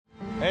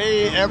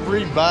Hey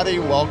everybody,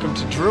 welcome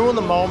to Drew in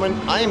the Moment.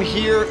 I am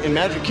here in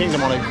Magic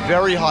Kingdom on a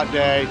very hot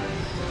day.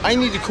 I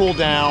need to cool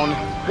down.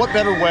 What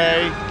better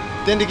way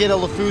than to get a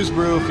LeFou's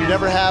brew? If you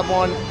never had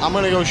one, I'm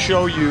gonna go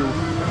show you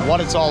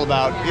what it's all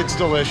about. It's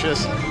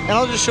delicious. And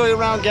I'll just show you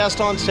around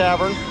Gaston's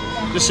Tavern,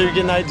 just so you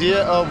get an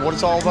idea of what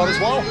it's all about as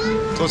well.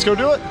 So let's go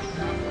do it.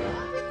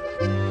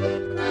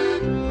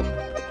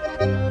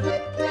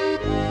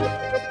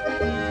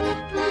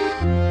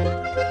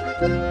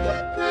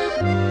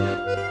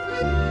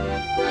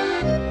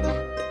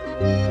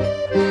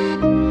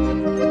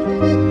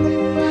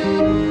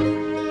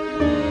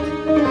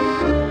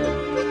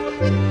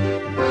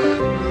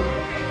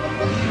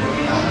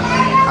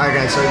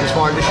 So I just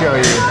wanted to show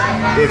you,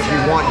 if you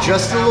want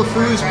just the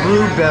LeFou's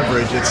Brew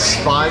beverage, it's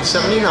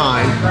 $5.79.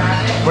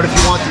 But if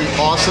you want the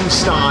awesome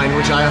Stein,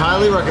 which I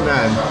highly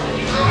recommend,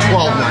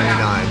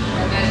 $12.99.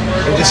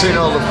 And just so you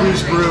know,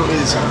 LeFou's Brew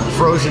is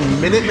frozen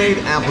Minute Maid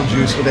apple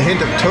juice with a hint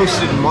of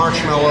toasted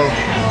marshmallow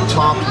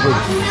topped with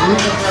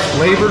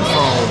fruit-flavored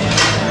foam.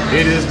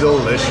 It is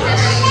delicious.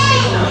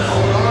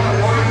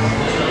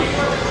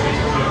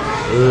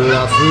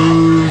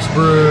 LeFou's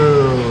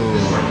Brew.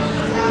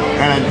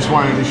 And I just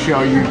wanted to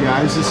show you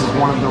guys, this is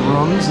one of the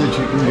rooms that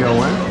you can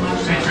go in.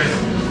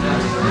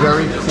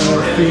 Very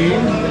cool theme.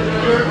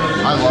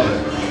 I love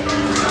it.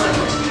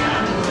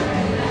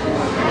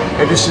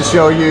 And just to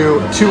show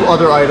you two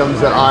other items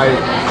that I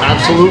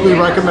absolutely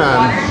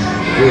recommend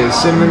is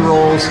cinnamon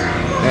rolls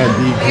and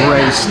the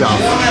gray stuff.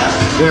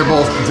 They're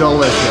both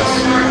delicious.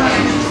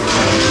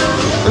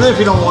 And then if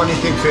you don't want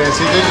anything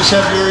fancy, they just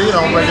have your,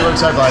 regular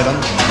type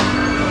items.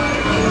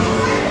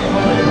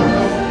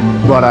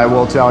 But I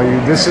will tell you,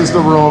 this is the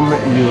room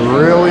you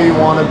really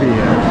want to be in.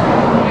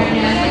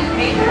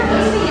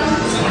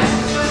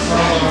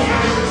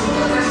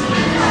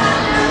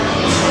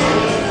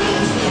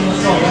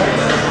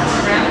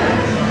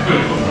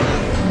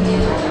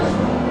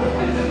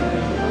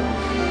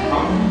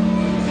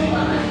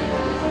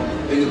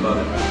 Think about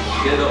it.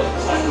 Get up,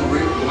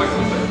 go back to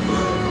the bed.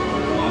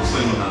 I'll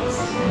explain what happens.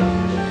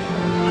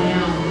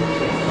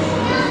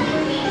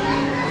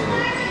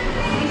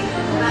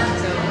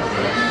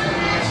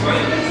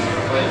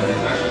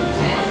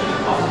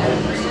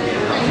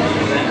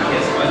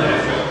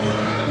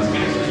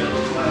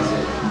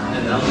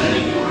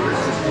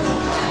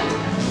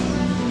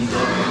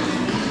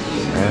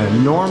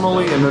 And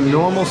normally, in the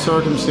normal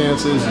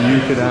circumstances, you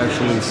could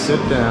actually sit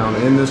down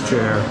in this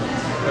chair.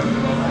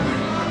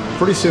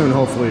 Pretty soon,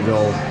 hopefully,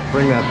 they'll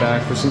bring that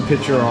back for some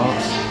picture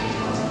ops.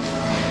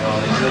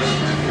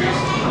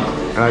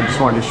 And I just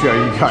wanted to show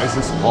you guys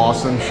this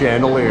awesome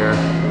chandelier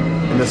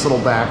in this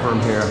little back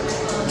room here.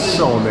 It's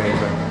so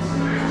amazing.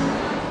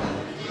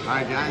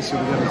 Alright guys, so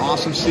we got an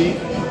awesome seat.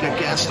 Got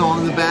Gaston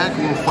in the back,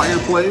 a little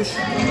fireplace.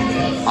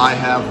 I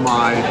have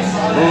my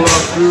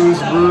LeFou's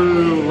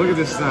Brew. Look at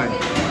this thing.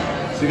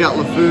 So you got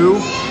LeFou,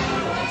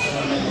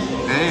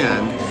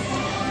 and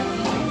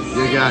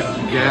you got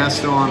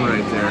Gaston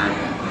right there.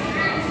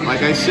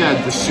 Like I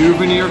said, the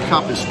souvenir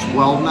cup is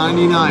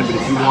 $12.99, but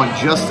if you want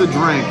just the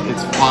drink,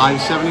 it's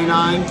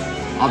 $5.79.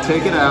 I'll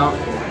take it out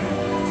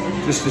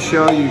just to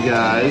show you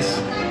guys.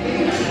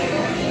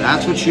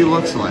 That's what she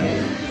looks like.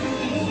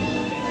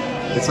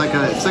 It's like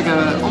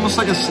almost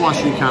like a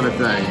slushy kind of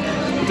thing.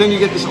 But then you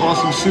get this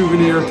awesome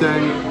souvenir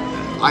thing.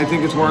 I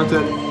think it's worth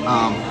it,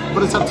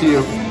 but it's up to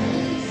you.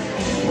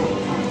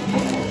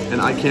 And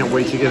I can't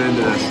wait to get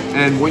into this.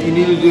 And what you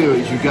need to do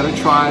is you got to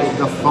try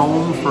the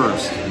foam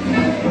first.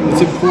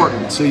 It's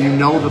important so you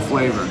know the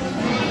flavor.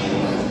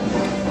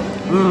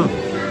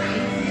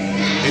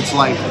 It's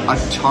like a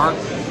tart,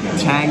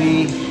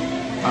 tangy,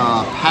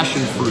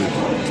 passion fruit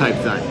type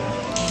thing.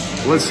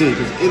 Let's see,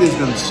 because it has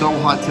been so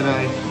hot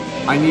today.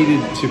 I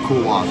needed to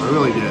cool off. I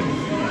really did.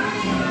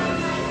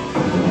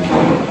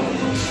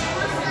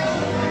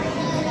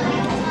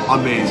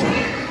 Amazing.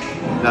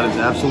 That is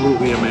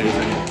absolutely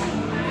amazing.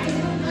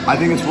 I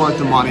think it's worth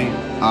the money.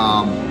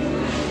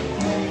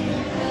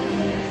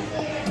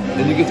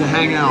 And you get to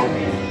hang out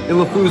in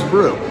LeFou's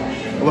Brew.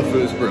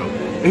 LeFou's Brew.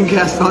 In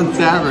Gaston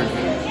Tavern.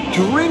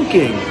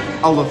 Drinking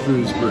a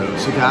LeFou's Brew.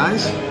 So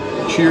guys,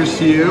 cheers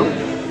to you.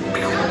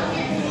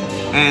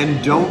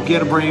 And don't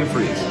get a brain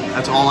freeze.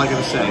 That's all I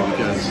gotta say,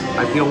 because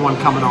I feel one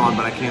coming on,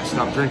 but I can't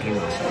stop drinking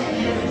this.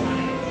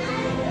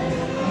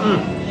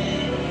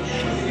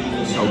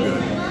 So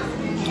good.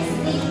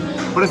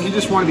 But if you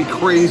just want to be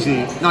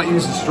crazy, not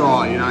use the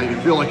straw, you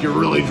feel like you're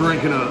really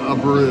drinking a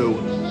brew.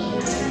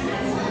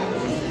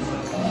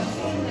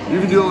 You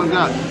can do it like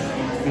that.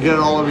 You get it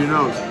all over your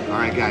nose. All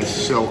right, guys,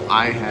 so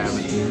I have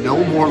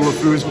no more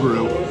LeFou's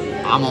Brew.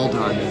 I'm all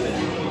done.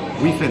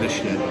 We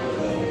finished it.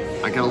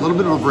 I got a little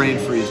bit of a brain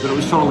freeze, but it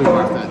was totally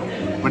worth it.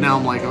 But now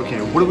I'm like,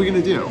 okay, what are we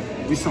gonna do?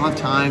 We still have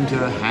time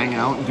to hang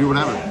out and do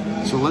whatever.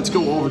 So let's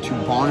go over to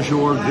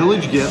Bonjour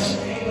Village Gifts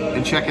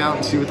and check out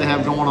and see what they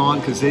have going on,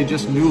 because they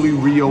just newly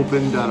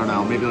reopened, I don't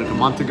know, maybe like a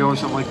month ago or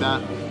something like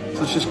that. So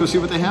let's just go see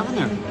what they have in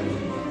there.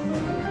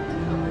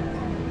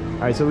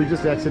 All right, so we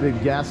just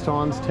exited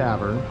Gaston's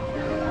Tavern.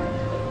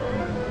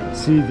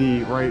 see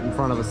the right in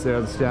front of us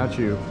there, the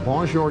statue.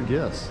 Bonjour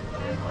Gifts.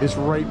 It's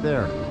right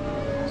there.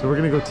 So we're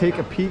gonna go take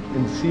a peek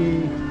and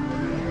see,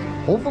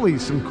 hopefully,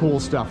 some cool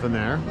stuff in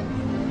there.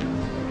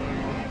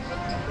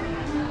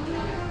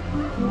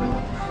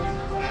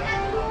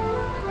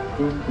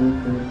 All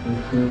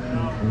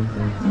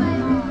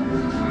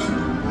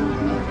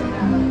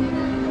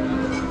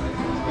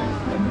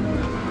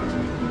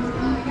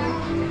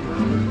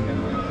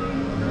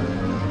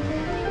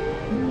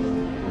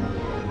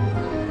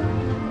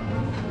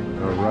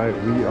right,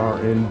 we are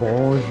in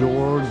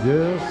Bonjour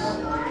Gifts,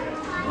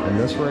 and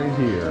this right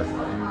here,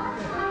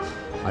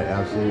 I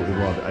absolutely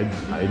love it.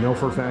 I know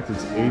for a fact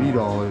it's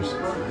 $80.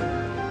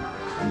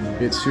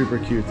 It's super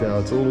cute though.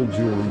 It's a little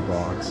jewelry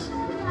box.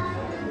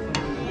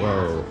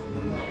 Whoa.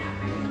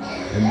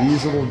 And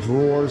these little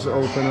drawers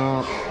open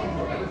up.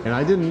 And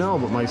I didn't know,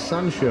 but my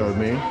son showed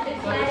me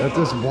that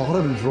this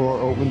bottom drawer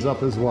opens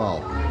up as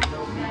well.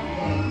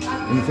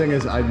 And the thing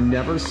is, I've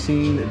never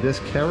seen this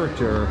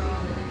character,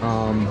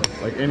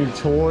 like any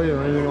toy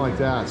or anything like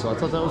that. So I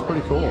thought that was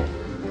pretty cool.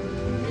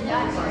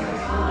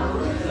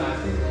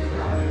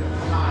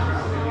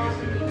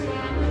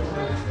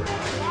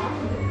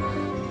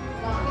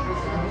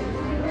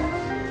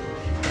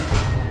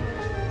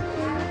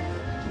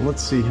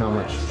 Let's see how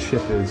much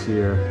chip is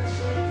here.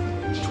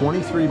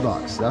 23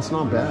 bucks, that's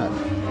not bad.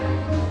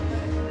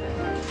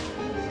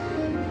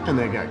 And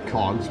they got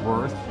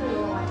Cogsworth.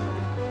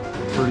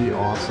 Pretty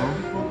awesome.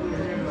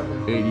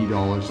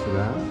 $80 for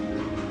that.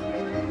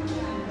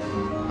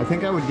 I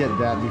think I would get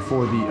that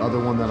before the other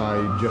one that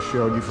I just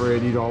showed you for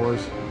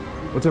 $80.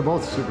 But they're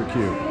both super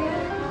cute.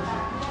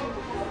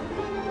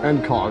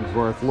 And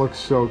Cogsworth looks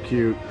so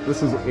cute.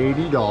 This is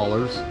 $80.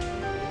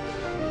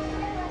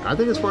 I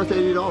think it's worth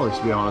 $80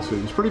 to be honest with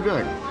you. It's pretty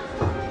big.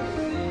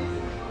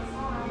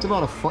 It's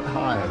about a foot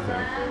high, I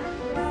think.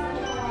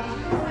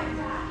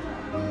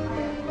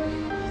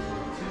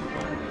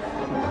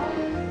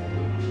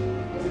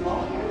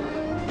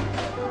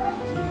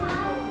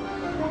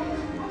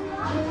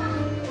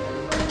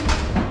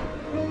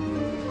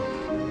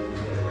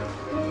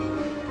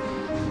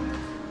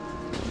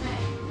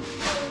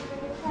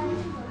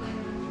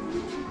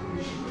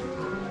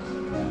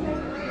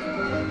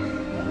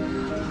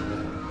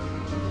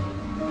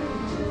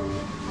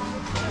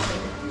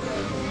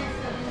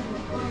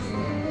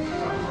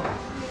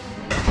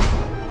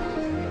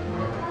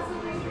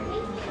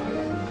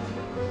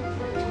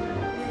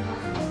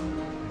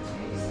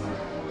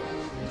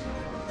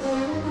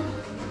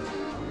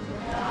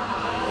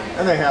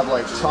 And they have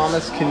like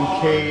Thomas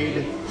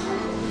Kincaid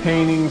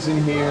paintings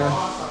in here.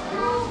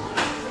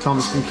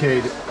 Thomas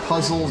Kincaid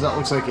puzzles. That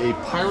looks like a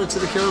Pirates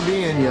of the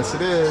Caribbean. Yes,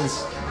 it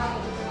is.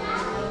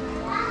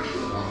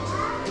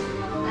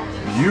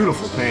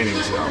 Beautiful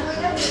paintings though.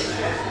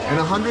 And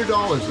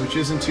 $100, which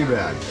isn't too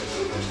bad.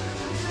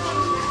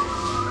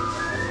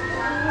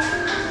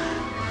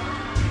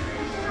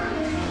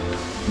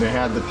 They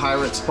had the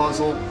Pirates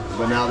puzzle,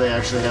 but now they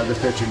actually have the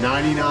picture.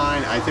 $99.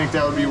 I think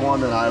that would be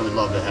one that I would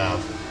love to have.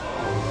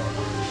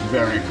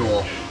 Very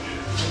cool.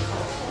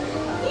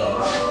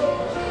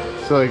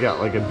 So they got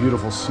like a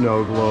beautiful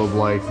snow globe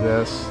like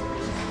this.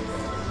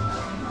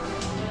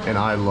 And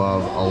I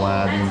love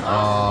Aladdin.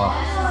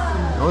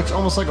 It looks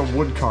almost like a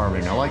wood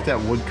carving. I like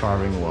that wood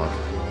carving look.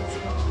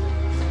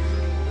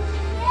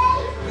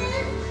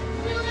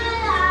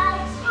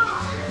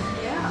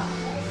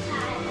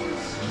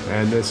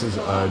 And this is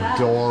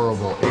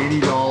adorable.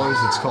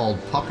 $80. It's called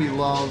Puppy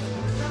Love.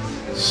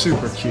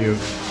 Super cute.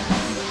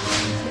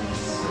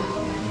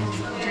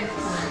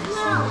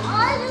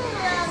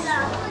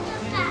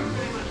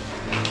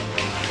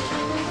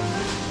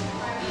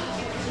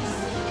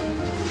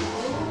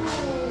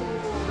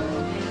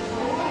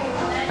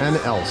 And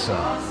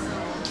Elsa,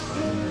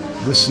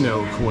 the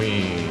Snow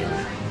Queen.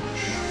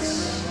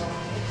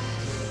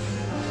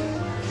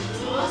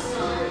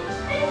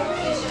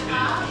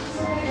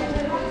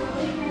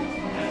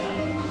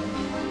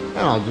 And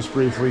I'll just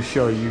briefly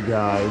show you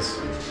guys.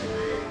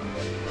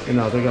 You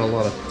know, they got a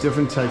lot of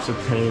different types of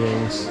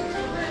paintings.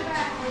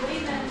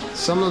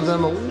 Some of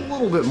them a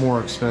little bit more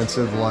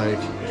expensive, like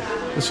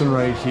this one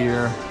right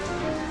here,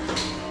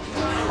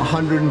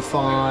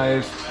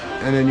 $105.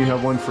 And then you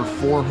have one for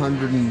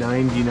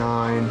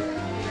 $499.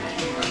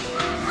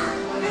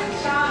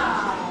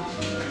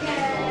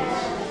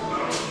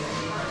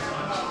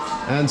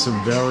 And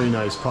some very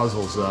nice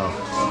puzzles though.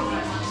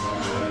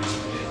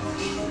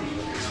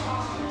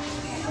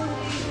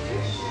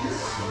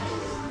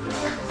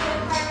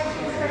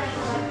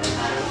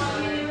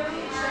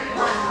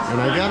 And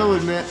I gotta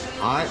admit,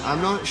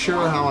 I'm not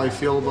sure how I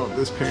feel about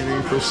this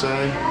painting per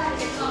se.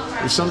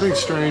 There's something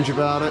strange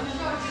about it.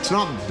 It's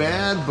not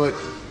bad, but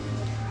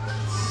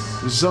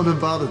there's something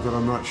about it that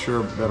I'm not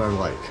sure that I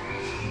like.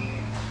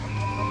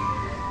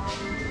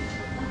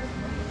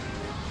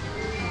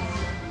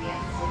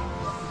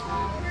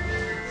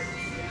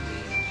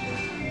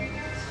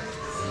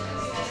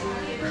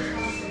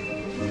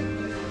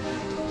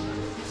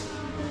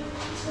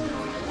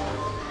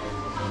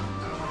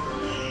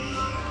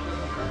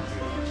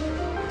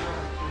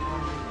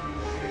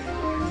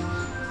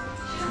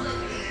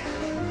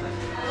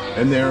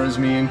 And there is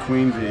me and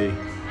Queen V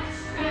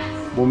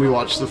when we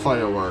watch the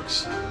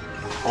fireworks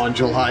on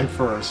July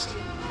 1st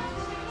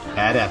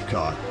at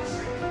Epcot.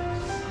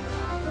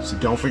 So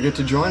don't forget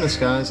to join us,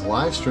 guys.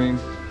 Live stream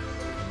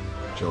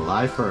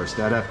July 1st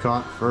at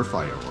Epcot for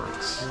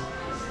fireworks.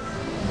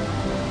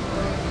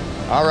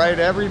 All right,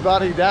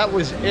 everybody, that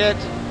was it.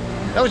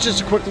 That was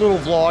just a quick little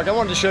vlog. I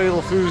wanted to show you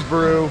LeFou's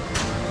Brew.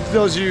 For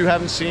those of you who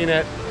haven't seen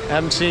it,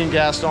 haven't seen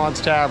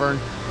Gaston's Tavern,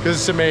 because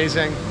it's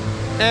amazing.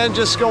 And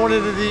just going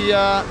into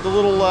the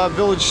little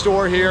village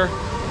store here.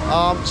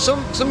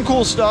 Some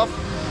cool stuff.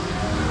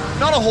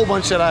 Not a whole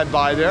bunch that I'd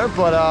buy there,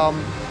 but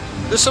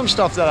there's some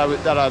stuff that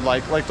I'd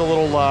like the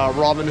little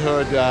Robin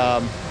Hood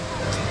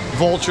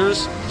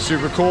vultures.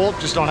 Super cool.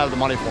 Just don't have the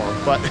money for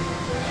them, but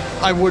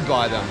I would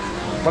buy them.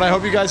 But I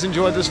hope you guys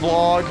enjoyed this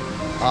vlog.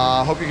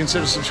 Hope you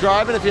consider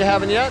subscribing if you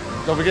haven't yet.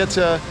 Don't forget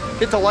to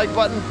hit the like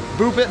button,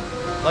 boop it,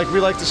 like we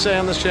like to say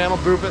on this channel,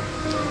 boop it,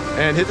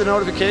 and hit the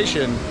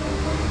notification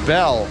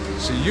bell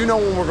so you know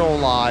when we're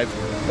going live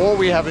or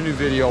we have a new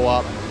video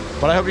up.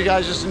 But I hope you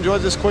guys just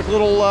enjoyed this quick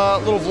little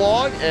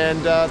vlog,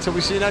 and until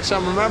we see you next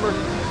time, remember,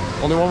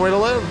 only one way to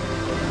live.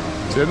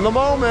 It's in the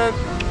moment.